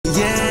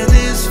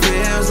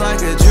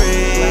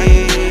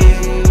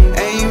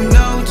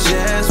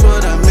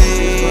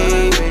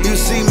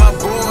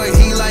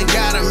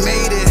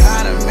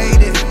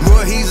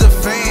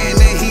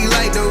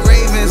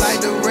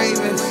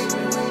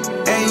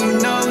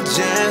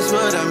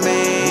that's what I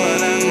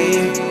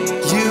mean.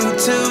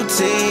 YouTube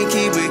team,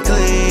 keep it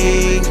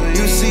clean.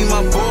 You see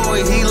my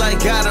boy, he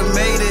like gotta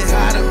made it.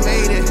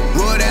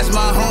 Boy, that's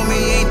my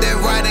homie, ain't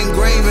that right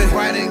engraving.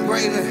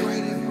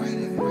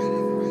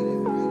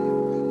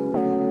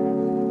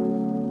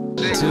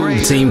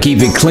 Team, keep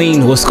it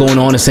clean. What's going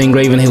on? It's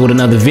Ingraven here with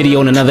another video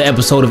and another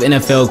episode of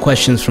NFL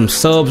Questions from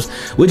Subs,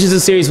 which is a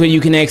series where you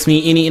can ask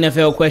me any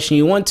NFL question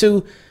you want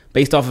to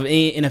based off of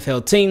any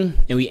NFL team,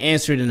 and we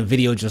answer it in a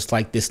video just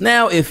like this.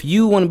 Now, if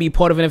you want to be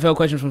part of NFL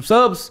Questions from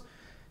Subs,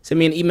 send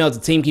me an email to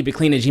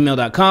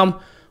teamkeepitclean@gmail.com,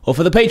 or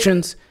for the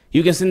patrons,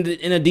 you can send it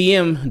in a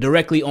DM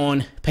directly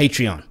on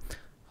Patreon.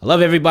 I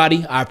love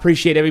everybody. I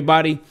appreciate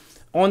everybody.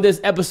 On this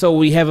episode,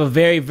 we have a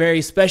very,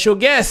 very special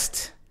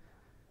guest.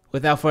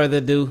 Without further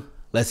ado,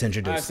 let's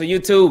introduce. All right, so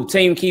YouTube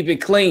team, keep it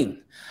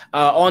clean.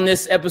 On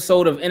this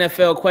episode of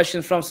NFL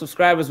Questions from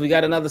Subscribers, we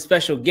got another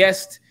special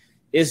guest.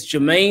 It's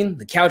Jermaine,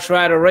 the Couch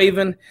Rider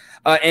Raven.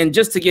 And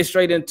just to get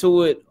straight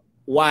into it,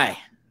 why?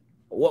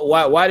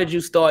 Why did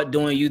you start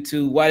doing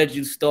YouTube? Why did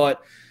you start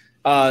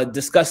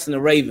discussing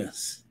the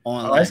Ravens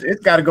online?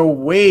 It's got to go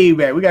way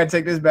back. We got to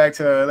take this back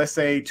to, let's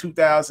say,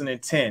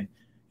 2010.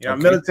 You know,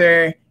 okay.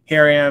 Military,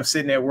 here I am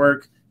sitting at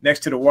work next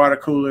to the water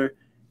cooler.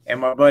 And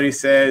my buddy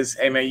says,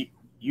 hey, man,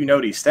 you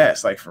know these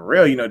stats. Like, for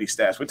real, you know these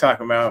stats. We're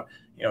talking about,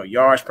 you know,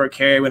 yards per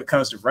carry when it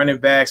comes to running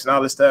backs and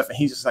all this stuff. And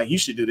he's just like, you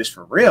should do this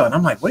for real. And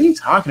I'm like, what are you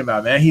talking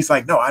about, man? He's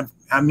like, no,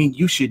 I mean,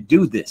 you should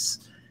do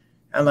this.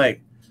 I'm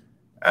like,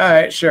 all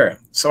right, sure.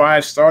 So I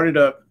started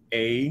up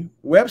a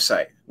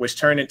website, which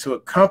turned into a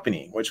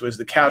company, which was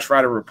the Couch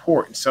Rider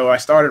Report. And so I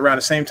started around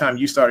the same time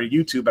you started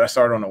YouTube, but I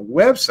started on a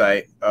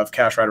website of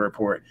Couch Rider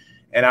Report.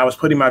 And I was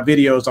putting my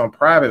videos on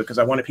private because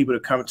I wanted people to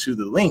come to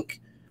the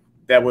link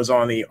that was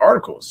on the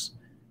articles.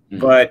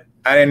 But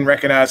I didn't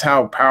recognize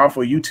how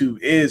powerful YouTube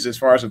is as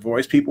far as a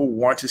voice. People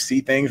want to see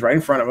things right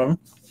in front of them.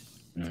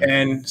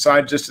 And so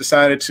I just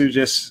decided to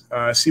just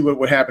see what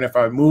would happen if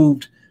I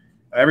moved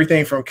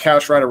everything from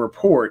Couch Rider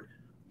Report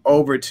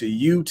over to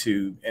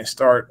YouTube and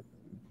start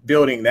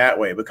building that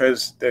way,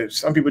 because there's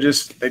some people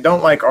they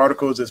don't like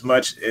articles as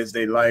much as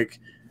they like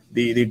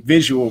the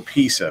visual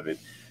piece of it.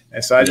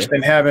 And so I just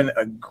been having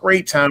a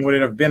great time with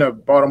it. I've been a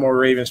Baltimore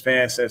Ravens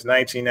fan since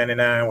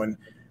 1999 when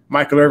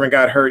Michael Irvin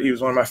got hurt. He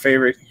was one of my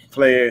favorite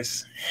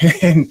players.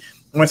 And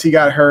once he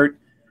got hurt,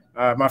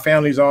 my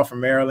family's all from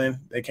Maryland.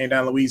 They came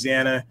down to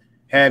Louisiana,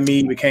 had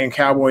me, became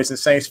Cowboys and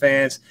Saints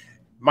fans.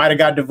 Might have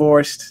got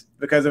divorced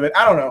because of it.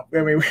 I don't know.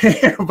 I mean,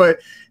 but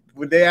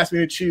when they asked me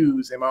to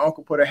choose, and my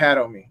uncle put a hat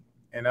on me,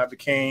 and I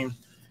became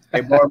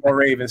a Baltimore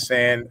Ravens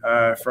fan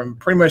from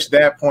pretty much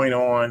that point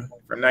on,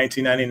 from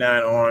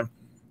 1999 on,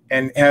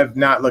 and have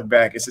not looked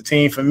back. It's a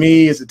team for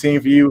me. It's a team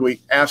for you.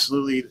 We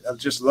absolutely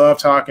just love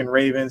talking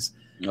Ravens.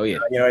 Oh yeah,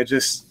 you know, it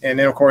just, and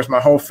then of course my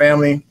whole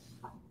family,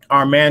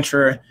 our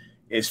mantra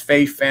is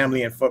faith,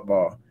 family, and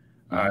football.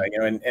 You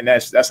know, and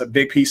that's a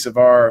big piece of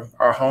our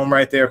home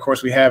right there. Of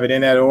course, we have it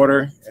in that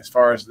order as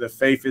far as the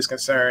faith is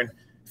concerned.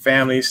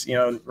 Families, you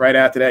know, right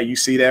after that, you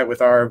see that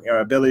with our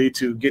ability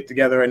to get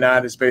together or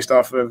not. It's based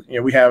off of, you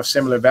know, we have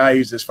similar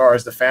values as far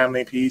as the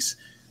family piece,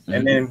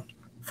 and then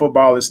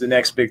football is the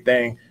next big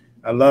thing.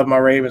 I love my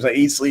Ravens. I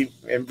eat, sleep,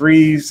 and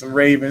breathe some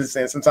Ravens,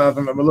 and sometimes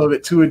I'm a little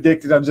bit too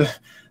addicted.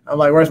 I'm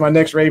like, where's my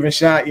next Raven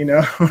shot, you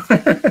know?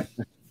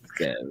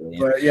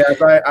 But yeah, I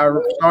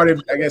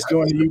started, I guess,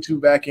 doing the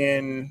YouTube back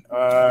in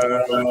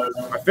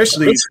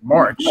officially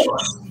March,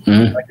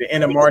 like the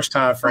end of March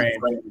time frame,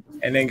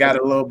 and then got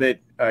a little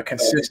bit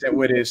consistent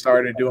with it.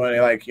 Started doing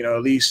it like, you know,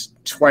 at least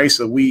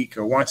twice a week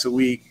or once a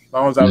week. As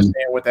long as I was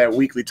staying with that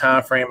weekly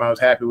time frame, I was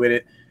happy with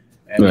it.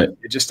 And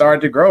it just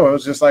started to grow. It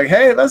was just like,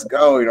 hey, let's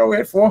go. You know, we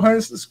had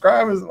 400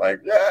 subscribers. Like,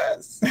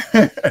 yes.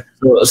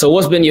 So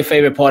what's been your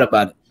favorite part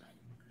about it?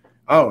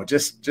 Oh,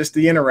 just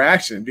the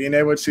interaction, being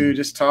able to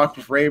just talk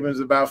with Ravens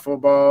about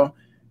football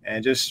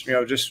and just, you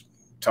know, just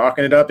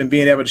talking it up and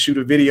being able to shoot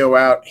a video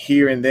out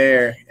here and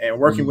there and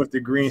working with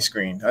the green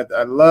screen.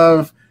 I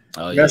love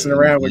messing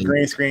around with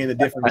green screen, the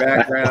different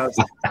backgrounds,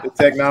 the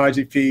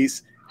technology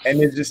piece, and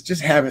then just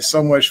having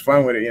so much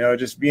fun with it, you know,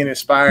 just being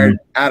inspired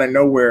out of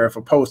nowhere of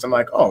a post. I'm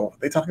like, oh,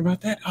 they talking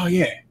about that? Oh,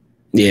 yeah.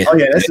 Yeah. Oh,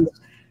 yeah,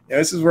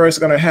 this is where it's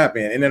going to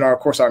happen. And then, of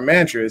course, our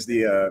mantra is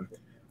the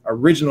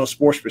original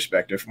sports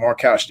perspective from our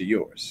couch to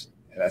yours.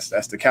 And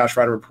that's the Couch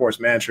Rider Report's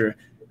mantra.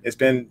 It's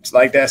been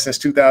like that since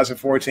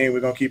 2014. We're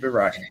gonna keep it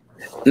rocking.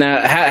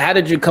 Now, how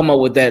did you come up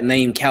with that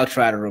name, Couch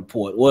Rider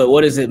Report?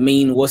 What does it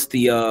mean? What's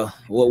the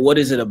what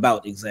is it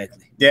about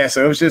exactly? Yeah,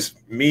 so it was just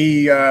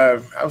me. I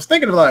was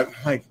thinking of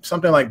like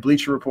something like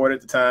Bleacher Report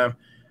at the time.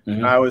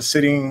 I was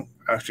sitting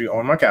actually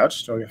on my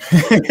couch. So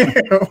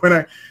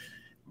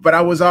but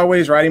I was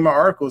always writing my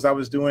articles. I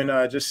was doing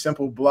just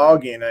simple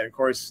blogging. And of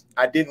course,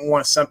 I didn't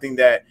want something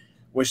that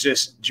was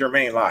just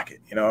Jermaine Lockett.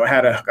 You know, I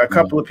had a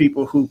couple of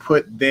people who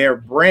put their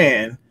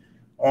brand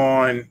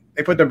on,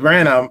 they put the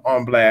brand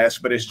on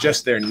blast, but it's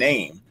just their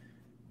name.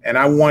 And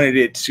I wanted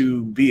it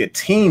to be a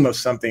team of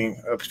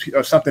something,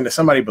 of something that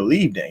somebody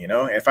believed in, you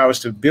know. If I was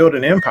to build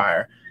an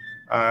empire,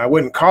 I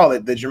wouldn't call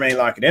it the Jermaine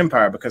Lockett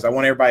Empire because I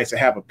want everybody to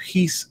have a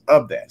piece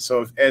of that.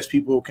 So as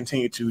people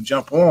continue to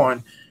jump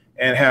on,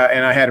 and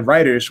I had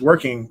writers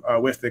working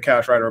with the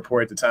Couch Writer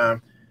Report at the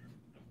time,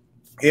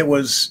 it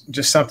was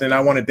just something I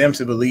wanted them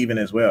to believe in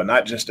as well,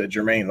 not just a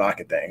Jermaine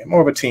Lockett thing,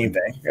 more of a team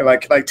thing.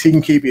 Like Team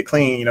Keep It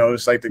Clean, you know,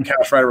 it's like the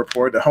Couch Writer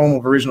Report, the home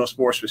of original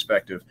sports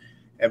perspective.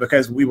 And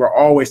because we were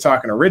always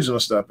talking original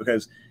stuff,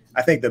 because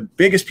I think the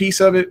biggest piece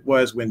of it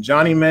was when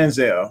Johnny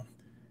Manziel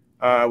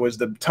was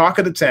the talk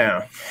of the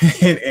town,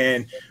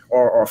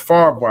 or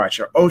Favre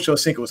Watch or Ocho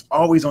Cinco was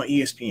always on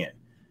ESPN.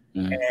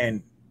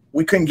 And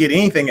we couldn't get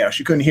anything else.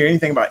 You couldn't hear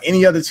anything about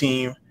any other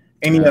team,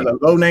 any other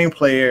low-name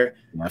player,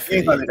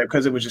 anything like that,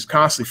 because it was just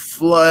constantly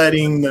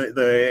flooding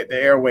the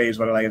airwaves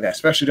like that,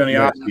 especially during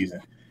the off season.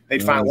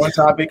 They'd find one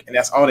topic, and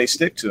that's all they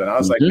stick to. And I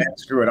was like, man,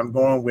 screw it. I'm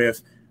going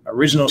with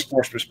original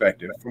sports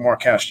perspective from more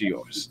cash to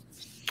yours.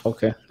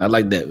 Okay, I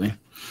like that, man.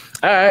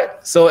 All right.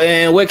 So,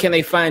 and where can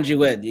they find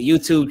you at? Your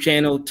YouTube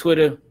channel,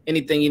 Twitter,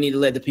 anything you need to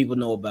let the people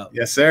know about?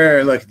 Yes,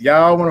 sir. Look,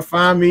 y'all want to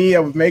find me, I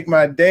would make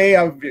my day.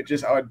 I would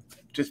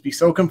just be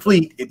so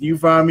complete if you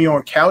find me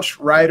on Couch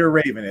Writer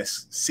Raven.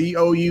 It's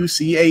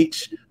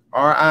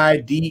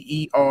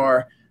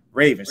CouchRider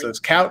Raven. So it's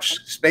Couch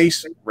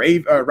space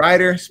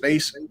Writer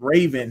space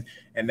Raven,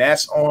 and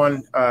that's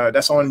on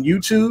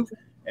YouTube.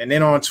 And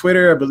then on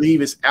Twitter, I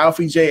believe it's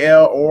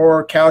AlfieJL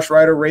or Couch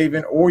Writer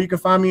Raven, or you can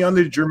find me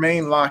under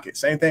Jermaine Lockett.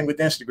 Same thing with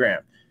Instagram.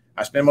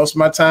 I spend most of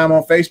my time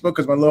on Facebook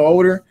because I'm a little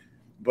older,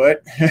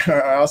 but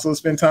I also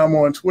spend time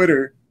on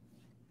Twitter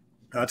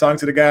talking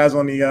to the guys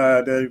on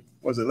the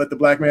Let the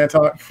Black Man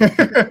Talk?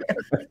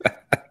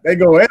 They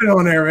go edit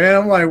on there, man.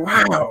 I'm like,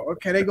 wow,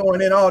 okay, they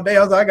going in all day.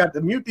 I was like, I got to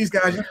mute these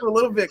guys just for a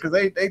little bit because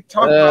they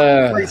talk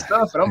about great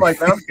stuff. And I'm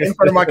like, man, I'm in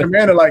front of my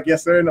commander, like,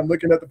 yes, sir. And I'm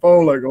looking at the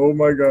phone like, oh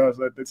my gosh,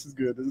 like, this is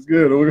good. This is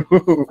good.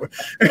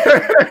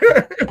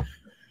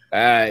 All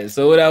right,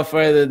 so without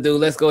further ado,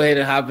 let's go ahead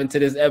and hop into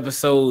this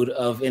episode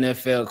of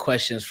NFL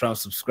questions from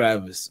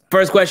subscribers.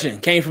 First question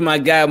came from my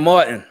guy,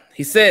 Martin.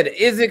 He said,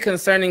 is it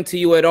concerning to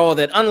you at all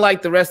that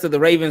unlike the rest of the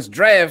Ravens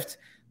draft,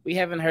 we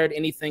haven't heard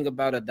anything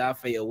about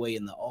Odafe Oweh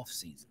in the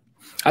offseason?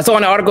 I saw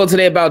an article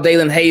today about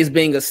Dalen Hayes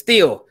being a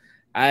steal.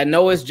 I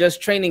know it's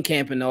just training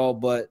camp and all,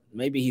 but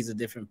maybe he's a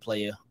different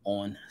player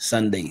on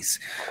Sundays.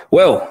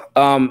 Well,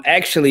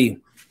 actually,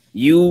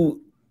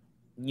 you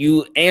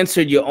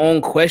answered your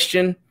own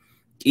question,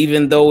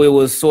 even though it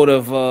was sort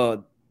of, I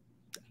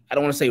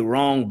don't want to say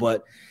wrong,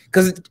 but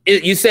because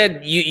you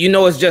said you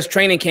know it's just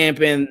training camp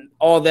and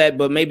all that,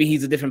 but maybe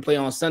he's a different player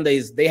on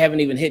Sundays. They haven't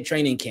even hit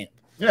training camp.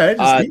 Yeah,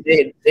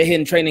 they're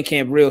hitting training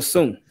camp real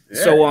soon.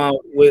 Yeah. So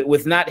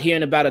with not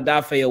hearing about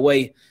Odafe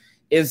Oweh,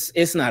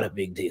 it's not a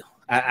big deal.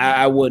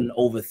 I wouldn't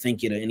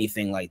overthink it or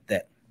anything like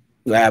that.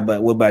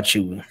 But what about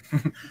you?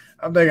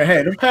 I'm thinking,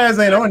 hey, the pads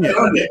ain't on yet.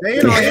 They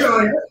ain't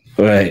on yet.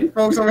 Right.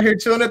 Folks over here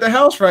chilling at the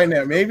house right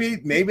now. Maybe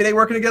they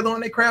working together on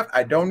their craft.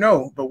 I don't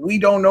know, but we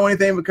don't know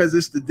anything because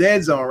it's the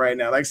dead zone right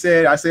now. Like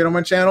I said on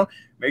my channel,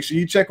 make sure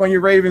you check on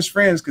your Ravens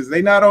friends because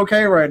they not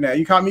okay right now.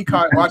 You caught me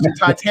watching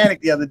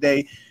Titanic the other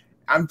day.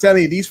 I'm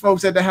telling you, these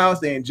folks at the house,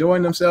 they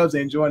enjoying themselves,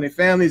 they enjoying their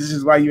families. This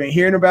is why you ain't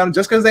hearing about them.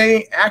 Just because they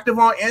ain't active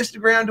on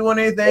Instagram doing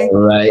anything,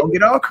 right. Don't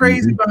get all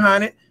crazy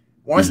behind it.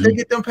 Once they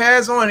get them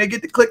pads on, they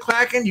get the click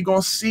clacking, you're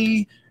gonna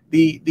see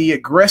the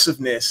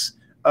aggressiveness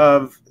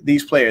of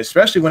these players,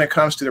 especially when it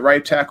comes to the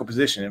right tackle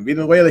position. And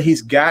either way, that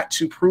he's got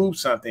to prove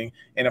something.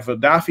 And if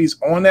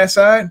Odafe's on that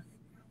side,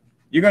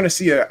 you're going to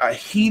see a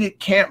heated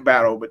camp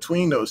battle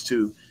between those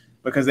two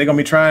because they're going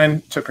to be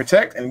trying to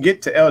protect and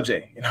get to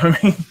LJ. You know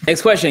what I mean?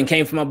 Next question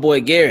came from my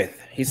boy Gareth.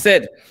 He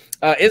said,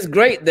 it's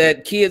great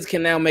that kids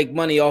can now make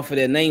money off of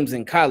their names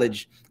in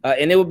college,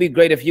 and it would be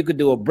great if you could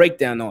do a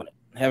breakdown on it.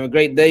 Have a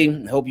great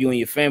day. Hope you and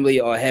your family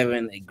are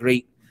having a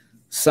great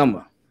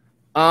summer.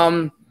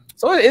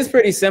 So it's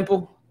pretty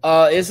simple.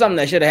 It's something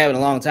that should have happened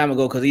a long time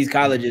ago because these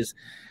colleges,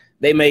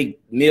 they make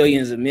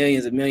millions and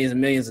millions and millions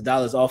and millions of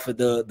dollars off of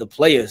the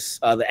players,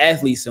 the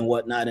athletes and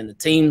whatnot, and the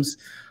teams.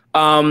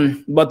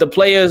 But the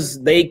players,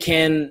 they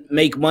can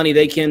make money.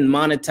 They can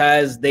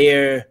monetize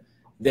their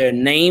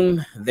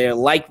name, their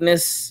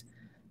likeness.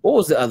 What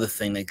was the other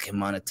thing they can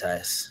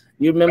monetize?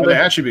 You remember?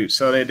 Their attributes.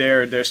 So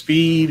their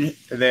speed,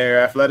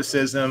 their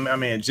athleticism,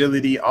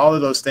 agility, all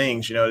of those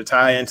things, to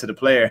tie into the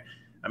player.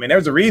 There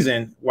was a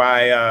reason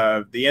why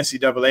the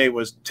NCAA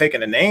was taking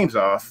the names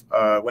off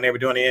when they were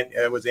doing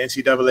it was the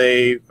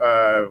NCAA.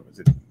 I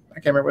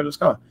can't remember what it was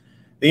called.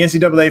 The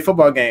NCAA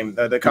football game,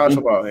 the college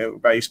football,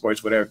 by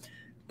esports, whatever.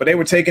 But they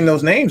were taking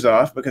those names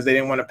off because they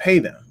didn't want to pay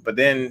them. But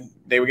then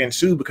they were getting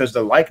sued because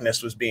the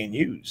likeness was being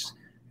used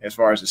as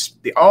far as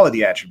all of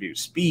the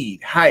attributes,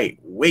 speed, height,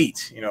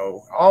 weight,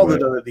 all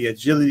of the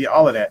agility,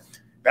 all of that.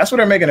 That's what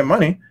they're making the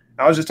money.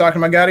 I was just talking to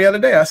my guy the other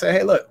day. I said,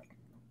 hey, look.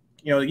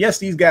 Yes,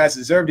 these guys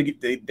deserve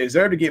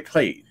to get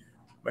played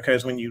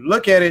because when you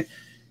look at it,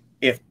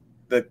 if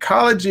the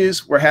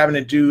colleges were having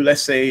to do,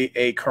 let's say,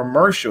 a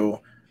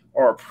commercial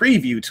or a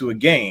preview to a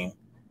game,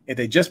 if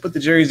they just put the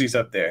jerseys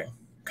up there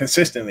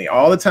consistently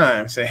all the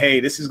time, say, hey,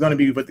 this is going to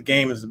be what the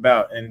game is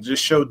about, and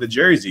just showed the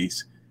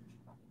jerseys,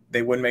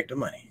 they wouldn't make the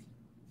money.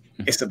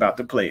 It's about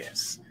the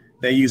players.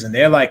 They're using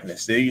their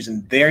likeness. They're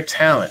using their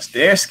talents,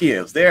 their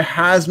skills, their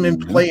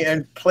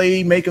Heisman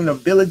play-making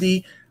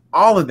ability,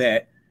 all of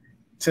that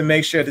to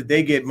make sure that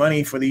they get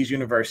money for these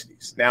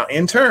universities. Now,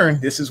 in turn,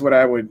 this is what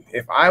I would,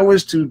 if I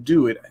was to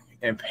do it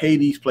and pay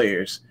these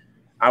players,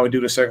 I would do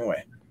it a certain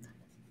way.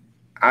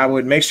 I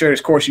would make sure,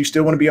 of course, you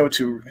still want to be able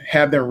to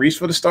have them reach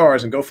for the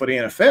stars and go for the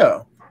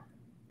NFL.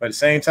 But at the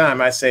same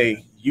time, I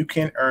say you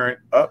can earn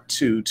up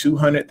to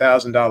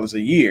 $200,000 a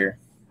year,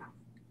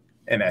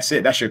 and that's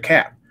it. That's your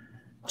cap.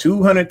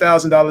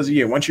 $200,000 a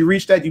year. Once you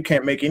reach that, you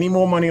can't make any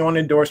more money on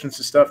endorsements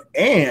and stuff.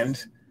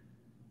 And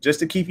just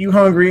to keep you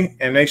hungry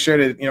and make sure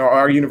that, you know,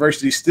 our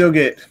universities still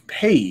get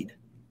paid,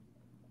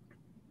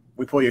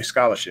 we pull your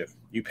scholarship.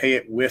 You pay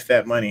it with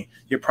that money.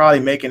 You're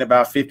probably making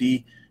about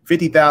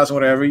 50,000,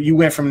 whatever. You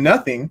went from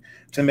nothing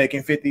to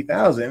making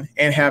 50,000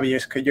 and having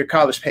your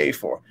college paid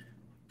for.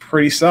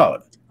 Pretty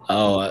solid.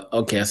 Oh,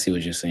 okay. I see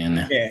what you're saying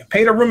now. Yeah,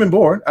 pay the room and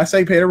board. I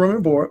say pay the room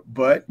and board,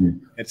 but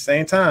at the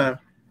same time,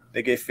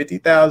 they get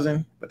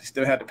 50,000, but they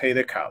still have to pay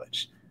their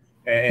college.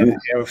 And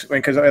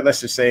because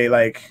let's just say,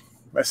 like,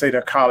 let's say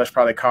their college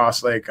probably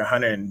costs like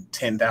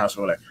 110,000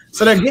 or whatever.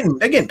 So they're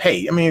getting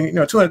paid. I mean, you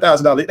know,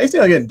 $200,000. They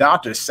still getting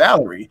doctor's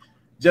salary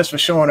just for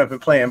showing up and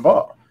playing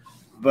ball.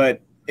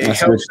 But it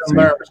helps them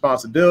learn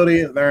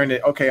responsibility, learn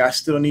that, okay, I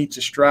still need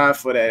to strive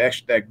for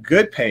that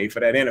good pay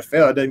for that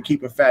NFL. It doesn't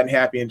keep them fat and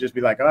happy and just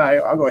be like, all right,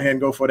 I'll go ahead and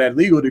go for that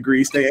legal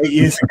degree, stay 8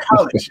 years in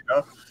college, you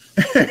know.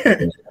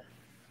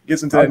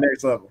 Gets them to that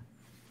next level.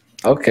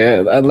 Okay,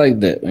 I like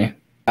that, man.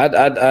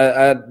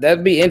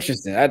 That'd be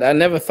interesting. I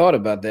never thought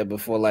about that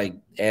before, like,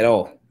 at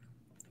all.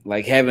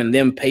 Like having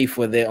them pay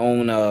for their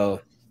own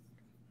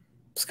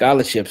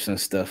scholarships and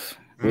stuff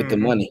with the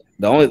money.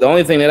 The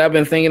only thing that I've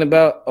been thinking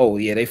about, oh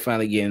yeah, they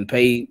finally getting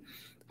paid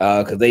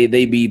because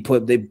they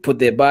put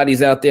their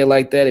bodies out there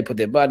like that. They put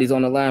their bodies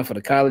on the line for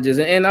the colleges,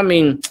 and I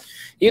mean,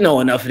 you know,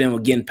 enough of them were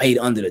getting paid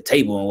under the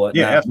table and whatnot.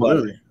 Yeah,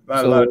 absolutely.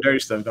 A lot of dirty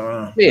stuff going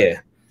on. Yeah,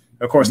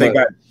 of course they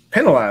got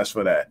penalized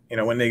for that, you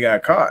know, when they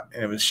got caught,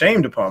 and it was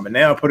shamed upon. But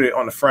now put it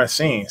on the front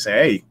scene, say,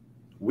 hey,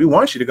 we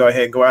want you to go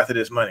ahead and go after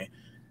this money,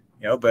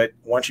 you know. But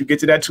once you get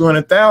to that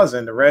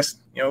 200,000, the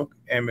rest, you know,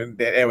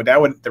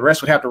 the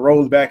rest would have to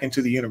roll back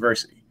into the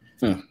university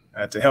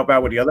to help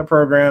out with the other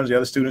programs, the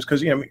other students,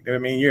 because, you know, I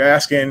mean, you're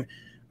asking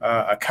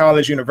a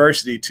college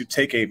university to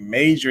take a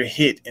major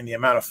hit in the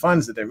amount of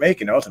funds that they're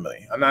making.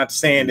 Ultimately, I'm not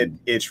saying that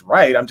it's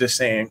right. I'm just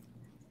saying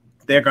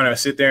they're going to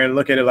sit there and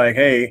look at it like,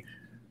 hey,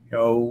 you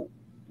know,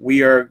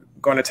 we are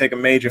going to take a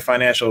major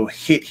financial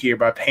hit here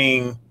by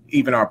paying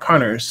even our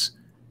punters,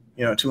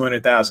 you know,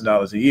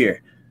 $200,000 a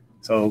year.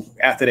 So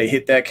after they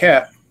hit that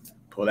cap,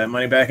 pull that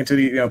money back into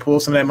the, you know,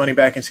 pull some of that money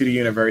back into the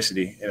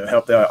university. It'll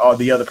help all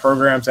the other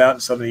programs out,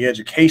 and some of the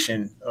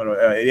education or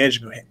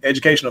the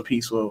educational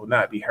piece will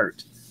not be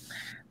hurt.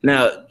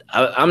 Now,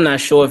 I'm not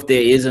sure if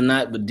there is or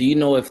not, but do you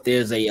know if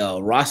there's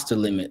a roster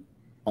limit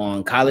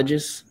on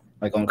colleges,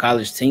 like on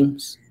college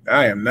teams?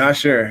 I am not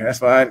sure.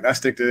 That's why I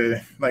stick to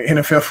like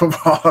NFL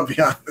football, I'll be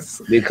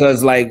honest.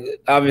 Because like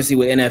obviously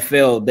with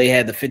NFL, they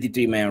had the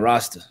 53-man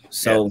roster.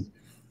 So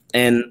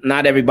and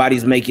not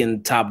everybody's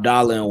making top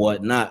dollar and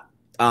whatnot.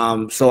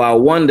 So I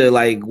wonder,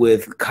 like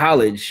with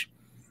college,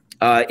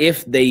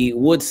 if they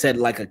would set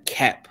like a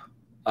cap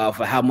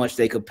for how much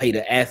they could pay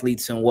the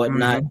athletes and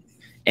whatnot.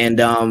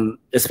 And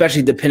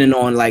especially depending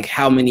on like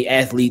how many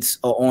athletes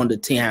are on the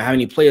team, how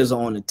many players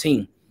are on the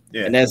team.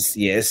 Yeah. And that's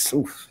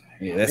oof.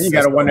 Yeah, and you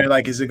got to wonder,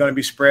 like, is it going to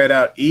be spread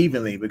out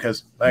evenly?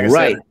 Because, like I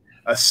said,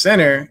 a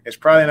center is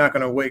probably not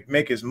going to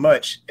make as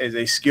much as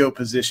a skill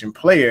position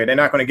player. They're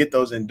not going to get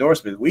those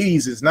endorsements.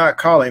 Weeze is not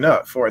calling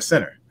up for a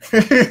center.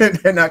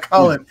 They're not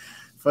calling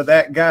for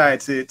that guy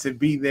to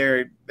be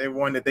their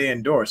one that they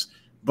endorse.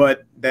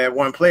 But that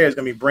one player is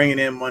going to be bringing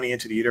in money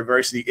into the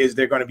university. Is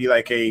there going to be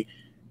like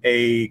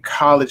a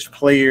college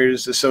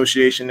players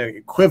association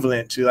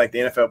equivalent to like the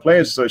NFL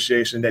Players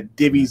Association that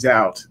divvies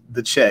out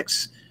the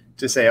checks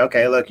to say,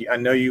 okay, look, I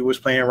know you was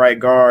playing right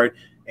guard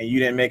and you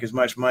didn't make as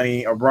much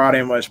money or brought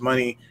in much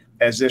money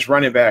as this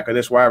running back or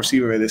this wide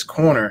receiver or this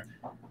corner,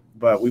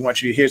 but we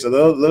want you, here's a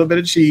little bit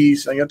of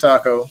cheese on your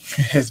taco,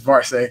 as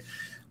Bart say,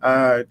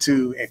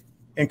 to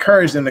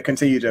encourage them to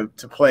continue to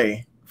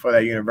play for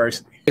that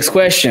university. Next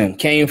question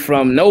came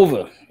from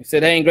Nova. He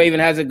said, hey, Ingraven,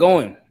 how's it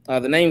going?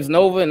 The name's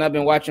Nova, and I've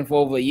been watching for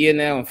over a year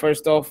now. And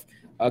first off,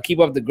 keep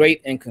up the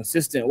great and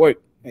consistent work.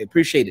 I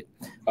appreciate it.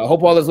 I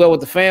hope all is well with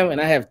the fam,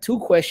 and I have two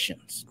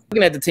questions.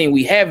 Looking at the team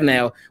we have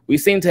now, we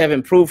seem to have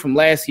improved from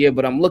last year,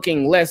 but I'm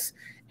looking less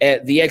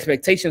at the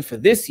expectations for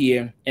this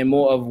year and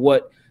more of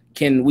what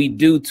can we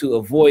do to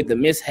avoid the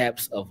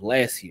mishaps of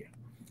last year.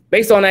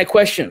 Based on that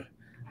question,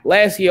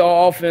 last year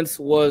our offense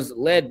was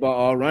led by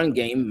our run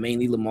game,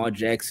 mainly Lamar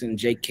Jackson,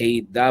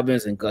 J.K.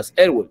 Dobbins, and Gus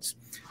Edwards.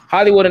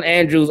 Hollywood and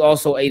Andrews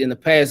also ate in the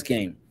pass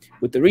game.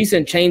 With the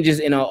recent changes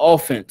in our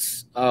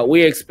offense,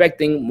 we're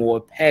expecting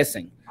more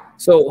passing.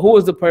 So who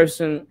is the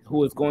person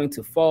who is going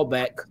to fall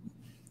back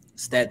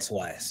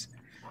stats-wise?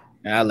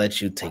 And I'll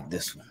let you take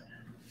this one.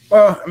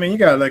 Well, I mean, you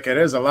gotta look at it.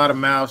 There's a lot of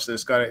mouths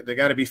they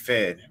gotta be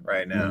fed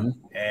right now.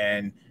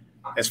 And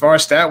as far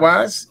as stat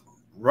wise,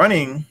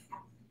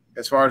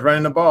 as far as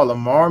running the ball,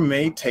 Lamar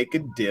may take a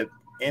dip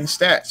in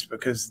stats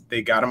because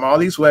they got him all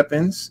these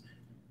weapons.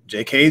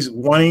 JK's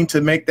wanting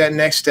to make that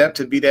next step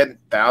to be that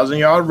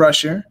 1,000-yard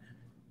rusher.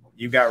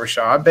 You got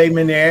Rashad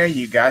Bateman there.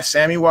 You got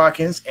Sammy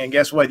Watkins, and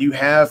guess what? You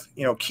have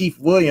Keith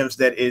Williams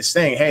that is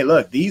saying, "Hey,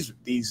 look, these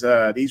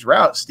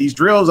routes, these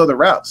drills are the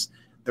routes.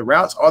 The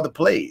routes are the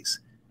plays.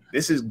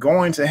 This is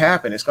going to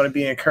happen. It's going to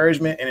be an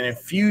encouragement and an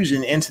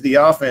infusion into the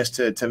offense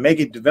to make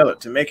it develop,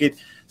 to make it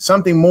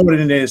something more than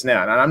it is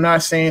now." And I'm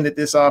not saying that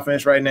this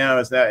offense right now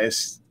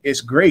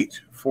it's great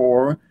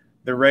for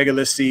the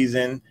regular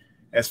season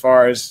as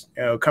far as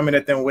coming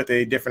at them with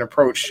a different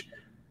approach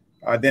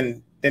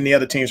than the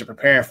other teams are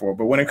preparing for.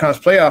 But when it comes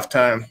playoff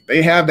time,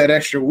 they have that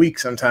extra week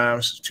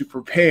sometimes to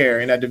prepare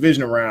in that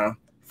divisional round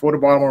for the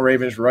Baltimore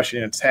Ravens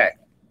rushing attack.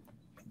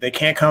 They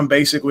can't come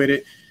basic with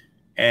it.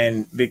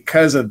 And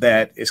because of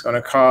that, it's going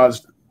to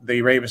cause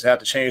the Ravens to have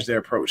to change their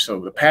approach. So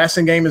the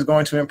passing game is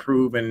going to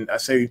improve, and I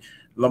say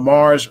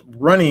Lamar's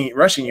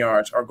rushing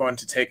yards are going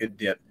to take a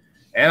dip.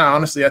 And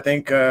honestly, I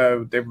think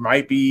there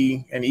might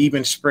be an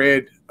even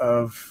spread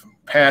of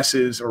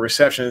passes or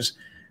receptions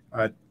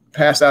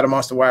passed out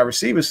amongst the wide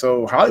receivers.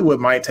 So Hollywood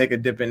might take a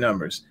dip in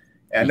numbers.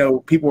 I know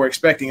people were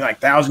expecting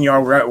like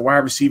 1,000-yard wide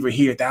receiver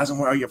here,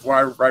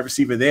 1,000-yard wide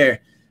receiver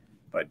there.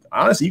 But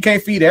honestly, you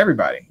can't feed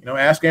everybody.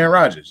 Ask Aaron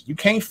Rodgers. You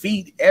can't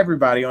feed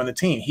everybody on the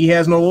team. He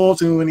has no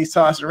loyalty when he's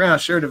tossed around.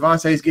 Sure,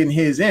 Devontae's getting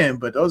his in,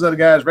 but those other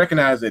guys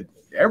recognize that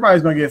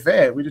everybody's going to get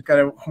fed. We just got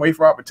to wait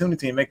for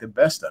opportunity and make the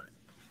best of it.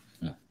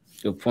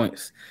 Good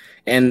points.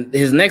 And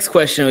his next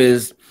question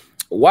is,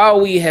 while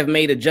we have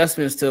made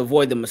adjustments to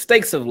avoid the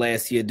mistakes of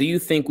last year, do you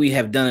think we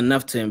have done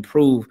enough to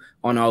improve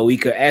on our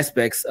weaker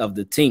aspects of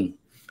the team?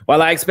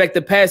 While I expect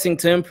the passing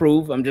to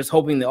improve, I'm just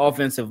hoping the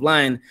offensive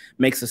line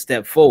makes a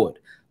step forward.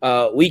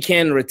 We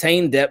can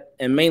retain depth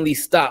and mainly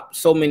stop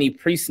so many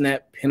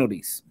pre-snap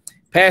penalties.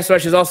 Pass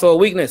rush is also a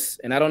weakness,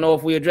 and I don't know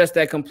if we addressed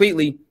that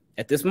completely.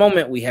 At this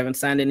moment, we haven't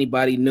signed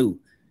anybody new,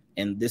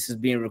 and this is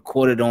being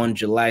recorded on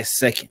July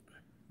 2nd.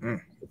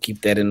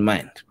 Keep that in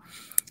mind.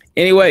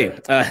 Anyway,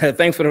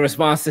 thanks for the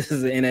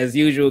responses, and as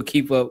usual,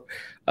 keep up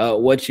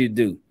what you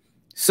do.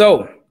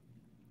 So,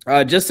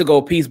 just to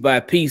go piece by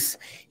piece,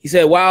 he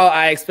said, while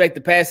I expect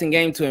the passing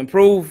game to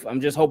improve,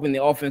 I'm just hoping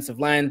the offensive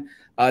line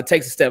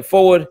takes a step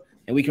forward,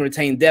 and we can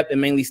retain depth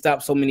and mainly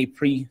stop so many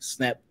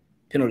pre-snap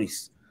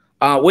penalties.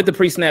 With the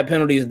pre-snap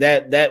penalties,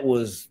 that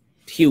was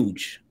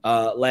huge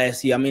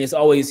last year. I mean, it's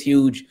always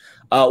huge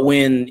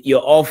when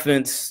your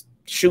offense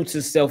shoots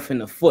itself in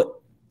the foot.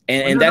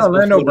 And that's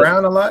Orlando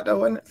Brown a lot, though,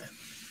 wasn't it?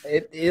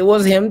 It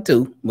was him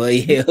too, but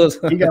yeah, it was.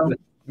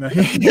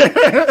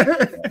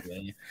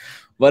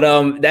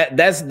 But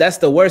that's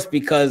the worst,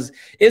 because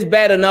it's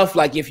bad enough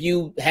like if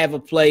you have a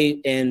play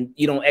and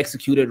you don't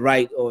execute it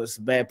right, or it's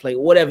a bad play,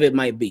 whatever it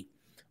might be.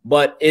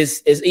 But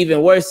it's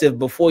even worse if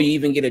before you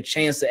even get a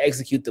chance to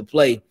execute the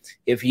play,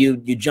 if you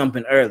jump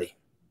in early,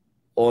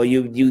 or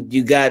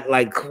you got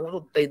like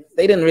they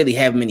didn't really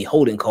have many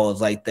holding calls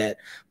like that,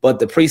 but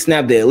the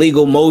pre-snap, the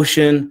illegal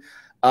motion,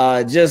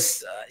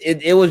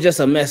 it was just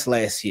a mess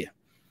last year,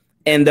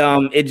 and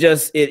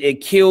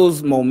it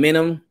kills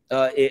momentum,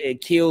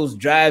 it kills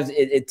drives,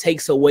 it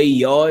takes away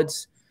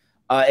yards,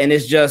 and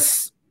it's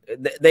just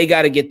they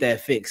got to get that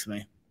fixed,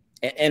 man.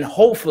 And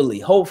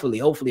hopefully we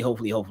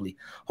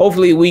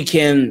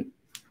can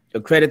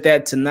credit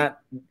that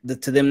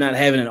to them not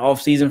having an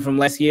off season from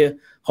last year.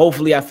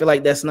 Hopefully, I feel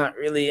like that's not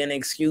really an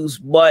excuse,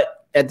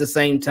 but at the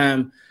same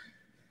time,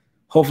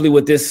 hopefully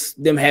with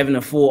them having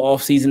a full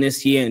off season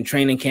this year and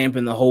training camp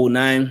and the whole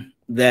nine,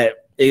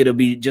 that it'll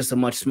be just a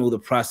much smoother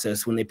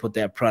process when they put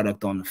that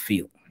product on the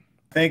field.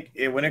 I think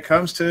when it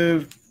comes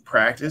to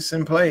practice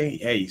and play,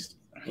 hey,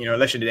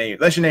 unless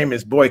your name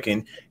is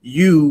Boykin,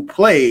 you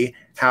play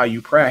how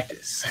you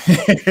practice.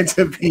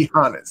 To be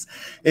honest,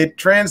 it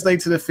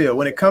translates to the field.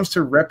 When it comes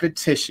to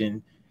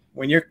repetition,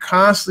 when you're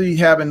constantly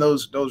having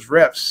those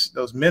reps,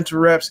 those mental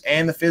reps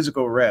and the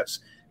physical reps,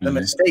 the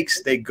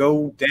mistakes, they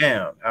go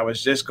down. I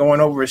was just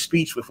going over a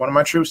speech with one of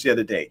my troops the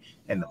other day,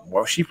 and the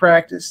more she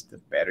practiced, the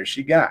better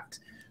she got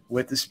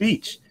with the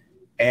speech.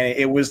 And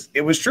it was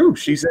true.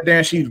 She sat there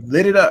and she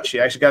lit it up. She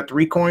actually got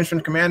 3 coins from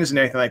the Commanders and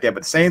everything like that.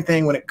 But the same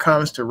thing when it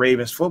comes to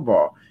Ravens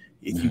football.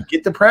 If you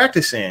get the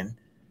practice in,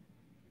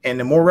 and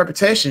the more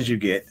repetitions you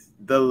get,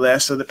 the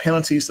less of the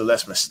penalties, the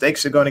less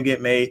mistakes are going to get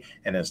made.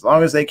 And as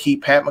long as they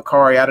keep Pat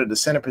McCarry out of the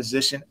center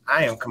position,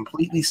 I am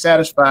completely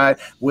satisfied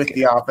with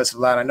the offensive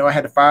line. I know I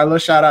had to fire a little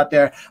shot out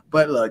there,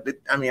 but look,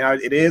 I mean,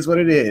 it is what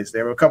it is.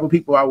 There were a couple of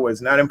people I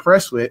was not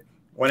impressed with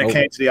when it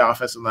came to the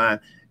offensive line,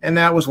 and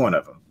that was one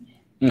of them.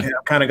 And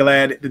I'm kind of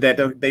glad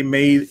that they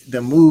made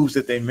the moves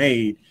that they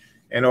made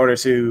in order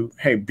to,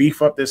 hey,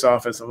 beef up this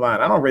offensive line.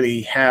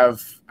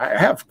 I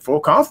have full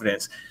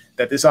confidence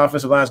that this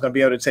offensive line is going to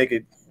be able to take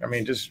it. I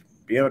mean, just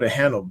be able to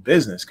handle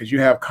business, because you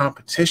have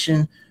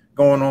competition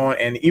going on.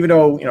 And even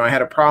though, I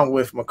had a problem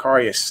with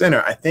Macari at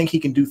center, I think he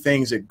can do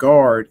things at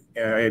guard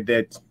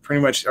that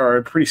pretty much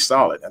are pretty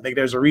solid. I think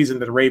there's a reason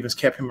that the Ravens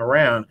kept him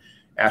around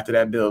after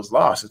that Bills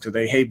loss, because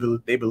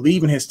they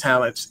believe in his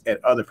talents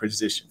at other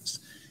positions.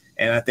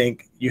 And I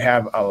think you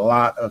have a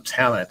lot of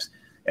talent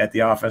at the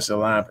offensive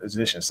line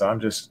position. So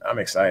I'm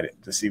excited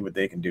to see what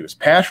they can do. It's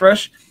pass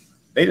rush.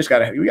 We got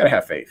to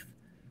have faith.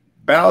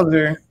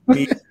 Bowser,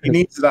 he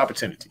needs his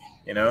opportunity.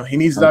 He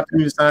needs his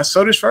opportunity to sign.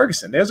 So does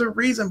Ferguson. There's a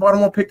reason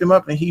Baltimore picked him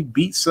up, and he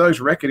beat Suggs'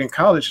 record in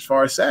college as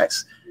far as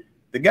sacks.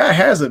 The guy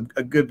has a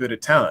good bit of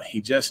talent. He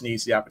just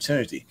needs the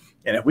opportunity.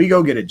 And if we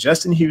go get a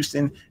Justin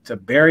Houston to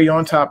bury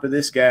on top of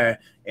this guy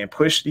and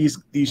push these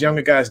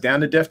younger guys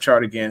down the depth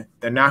chart again,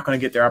 they're not going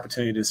to get their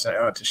opportunity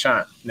to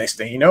shine. Next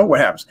thing you know,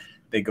 what happens?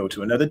 They go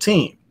to another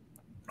team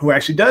who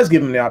actually does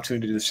give them the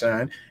opportunity to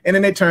shine, and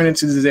then they turn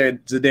into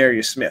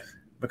Zadarius Smith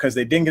because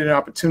they didn't get an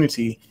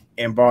opportunity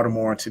in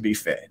Baltimore to be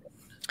fed.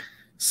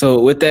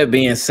 So with that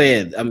being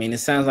said, I mean, it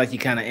sounds like you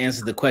kind of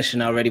answered the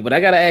question already, but I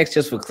got to ask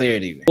just for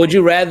clarity. Would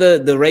you rather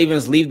the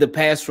Ravens leave the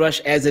pass rush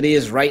as it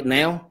is right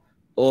now,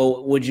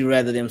 or would you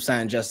rather them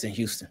sign Justin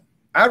Houston?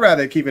 I'd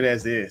rather keep it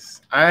as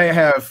is. I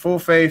have full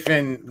faith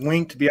in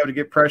Wink to be able to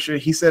get pressure.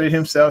 He said it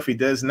himself. He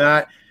does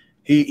not.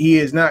 He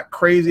is not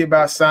crazy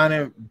about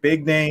signing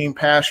big-name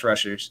pass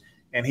rushers,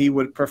 and he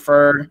would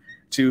prefer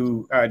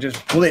to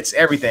just blitz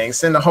everything,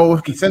 send the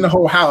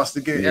whole house to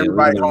get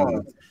everybody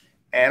home.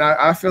 And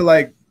I feel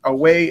like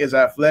Away is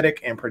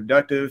athletic and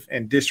productive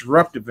and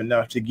disruptive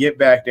enough to get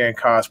back there and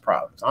cause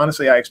problems.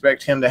 Honestly, I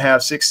expect him to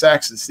have 6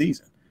 sacks this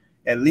season,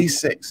 at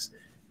least 6,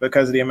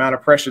 because of the amount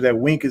of pressure that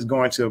Wink is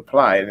going to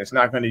apply. And it's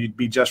not going to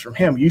be just from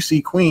him. You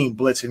see Queen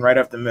blitzing right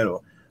up the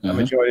middle a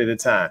majority of the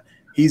time.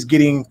 He's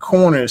getting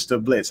corners to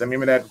blitz. I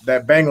remember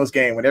that Bengals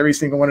game when every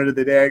single one of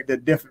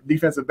the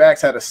defensive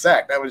backs had a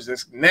sack. That was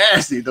just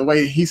nasty, the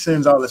way he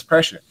sends all this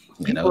pressure.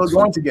 People are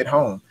going to get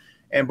home.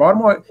 And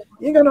Baltimore,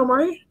 you ain't got no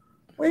money.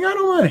 We ain't got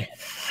no money.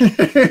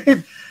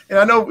 And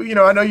I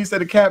know you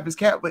said the cap is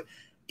cap, but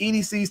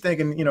EDC's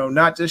thinking,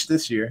 not just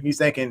this year. He's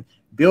thinking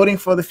building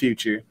for the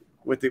future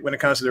when it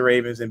comes to the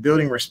Ravens, and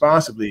building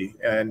responsibly,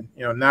 and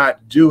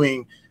not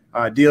doing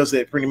deals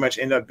that pretty much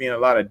end up being a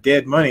lot of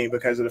dead money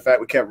because of the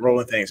fact we kept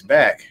rolling things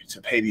back to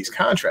pay these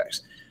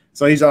contracts.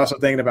 So he's also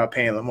thinking about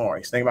paying Lamar.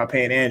 He's thinking about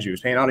paying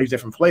Andrews, paying all these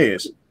different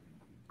players.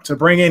 To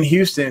bring in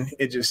Houston,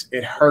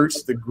 it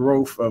hurts the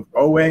growth of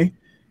Owe.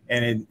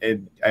 And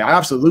it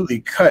absolutely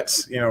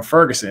cuts,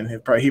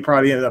 Ferguson. He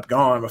probably ended up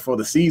gone before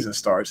the season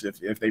starts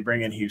if they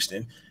bring in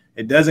Houston.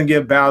 It doesn't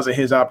give Bowser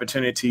his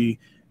opportunity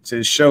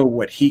to show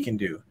what he can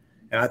do.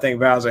 And I think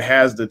Bowser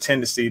has the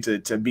tendency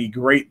to be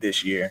great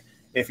this year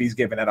if he's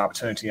given that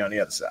opportunity on the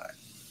other side.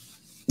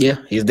 Yeah,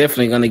 he's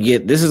definitely going to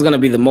get – this is going to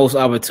be the most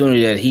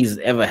opportunity that he's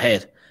ever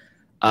had.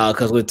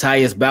 Because with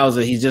Tyus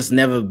Bowser, he's just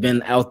never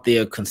been out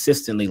there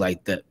consistently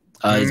like that.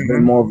 He's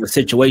been more of a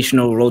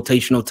situational,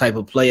 rotational type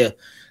of player.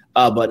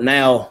 But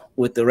now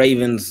with the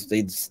Ravens,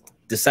 they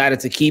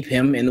decided to keep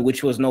him, and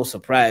which was no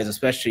surprise,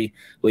 especially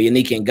with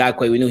Yannick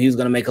Ngakoue. We knew he was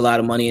going to make a lot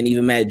of money, and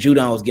even Matt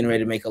Judon was getting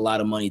ready to make a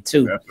lot of money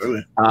too.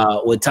 Absolutely.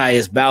 With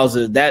Tyus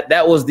Bowser,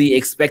 that was the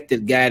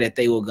expected guy that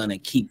they were going to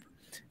keep.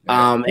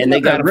 And they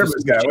got a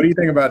Rivers guy. What do you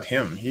think about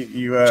him?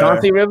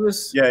 Chauncey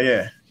Rivers?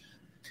 Yeah.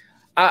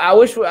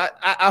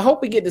 I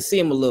hope we get to see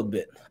him a little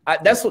bit.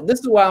 This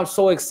is why I'm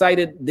so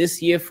excited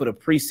this year for the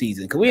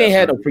preseason, because we ain't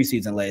had no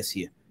preseason last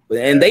year.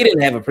 And they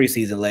didn't have a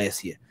preseason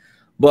last year.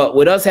 But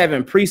with us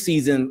having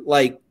preseason,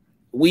 like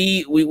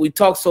we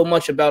talk so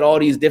much about all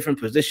these different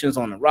positions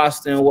on the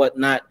roster and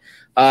whatnot,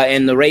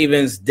 and the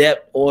Ravens'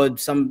 depth, or at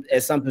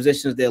some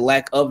positions their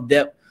lack of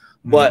depth.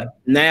 But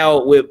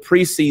now with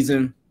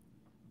preseason,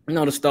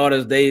 the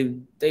starters, they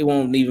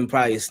won't even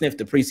probably sniff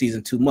the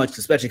preseason too much,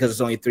 especially because it's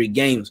only 3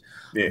 games.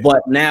 Yeah.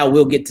 But now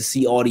we'll get to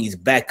see all these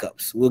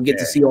backups. We'll get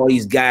to see all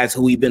these guys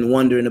who we've been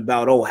wondering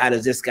about. Oh, how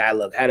does this guy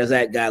look? How does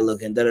that guy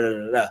look? And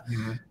da-da-da-da-da.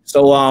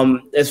 So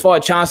as far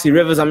as Chauncey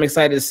Rivers, I'm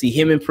excited to see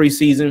him in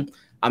preseason.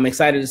 I'm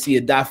excited to see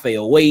Odafe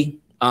Oweh.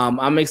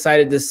 I'm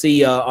excited to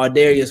see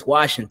Ardarius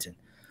Washington.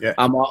 Yeah.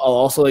 I'm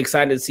also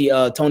excited to see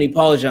Tony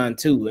Poljan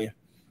too, man.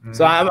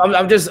 So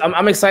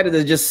I'm excited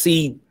to just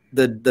see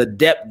the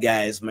depth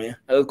guys, man.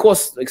 Of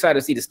course, excited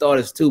to see the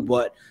starters too,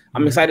 but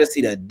I'm excited to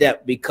see the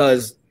depth,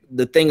 because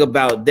the thing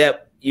about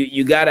depth,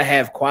 you got to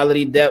have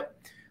quality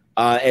depth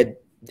at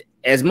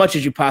as much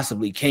as you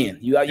possibly can.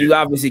 You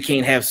obviously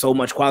can't have so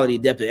much quality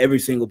depth at every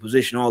single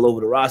position all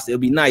over the roster. It'll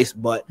be nice,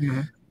 but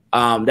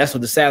that's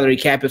what the salary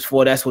cap is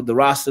for. That's what the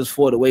roster is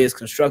for, the way it's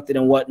constructed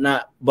and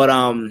whatnot. But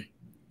I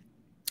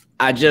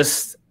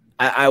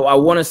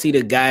want to see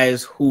the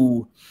guys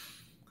who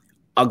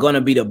are going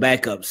to be the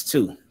backups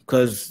too.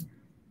 Because,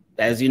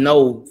 as you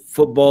know,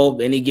 football,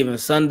 any given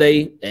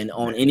Sunday, and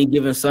on any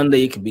given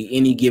Sunday, it could be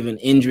any given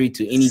injury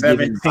to any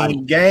given body.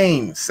 17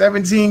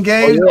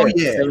 games? Oh,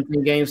 yeah.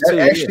 17 games, that too.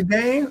 Extra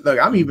game? Look,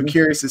 I'm even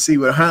curious to see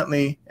what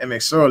Huntley and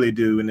McSorley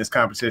do in this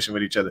competition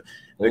with each other.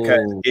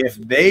 Because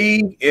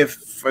if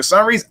for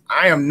some reason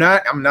I'm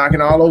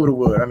knocking all over the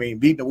wood. I mean,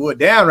 beating the wood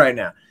down right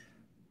now.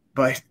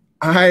 But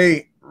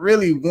I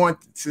really want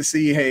to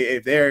see, hey,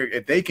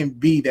 if they can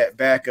be that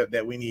backup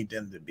that we need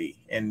them to be.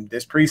 And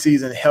this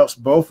preseason helps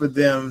both of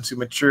them to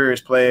mature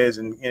as players,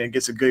 and it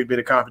gets a good bit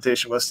of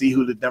competition. We'll see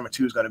who the number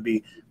 2 is going to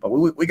be. But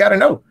we got to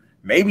know.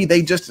 Maybe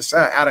they just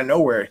decide out of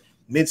nowhere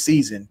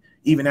mid-season,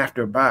 even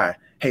after a bye,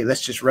 hey,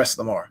 let's just rest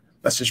Lamar.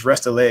 Let's just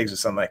rest the legs or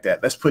something like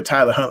that. Let's put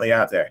Tyler Huntley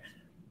out there.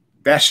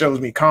 That shows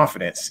me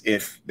confidence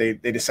if they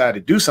decide to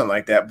do something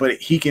like that. But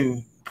he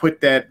can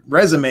put that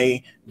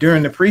resume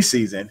during the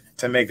preseason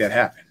to make that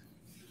happen.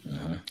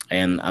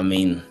 And I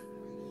mean,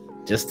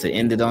 just to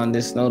end it on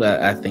this note,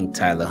 I think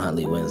Tyler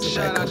Huntley wins the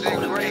backup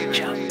quarterback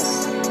job.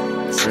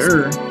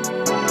 Sure.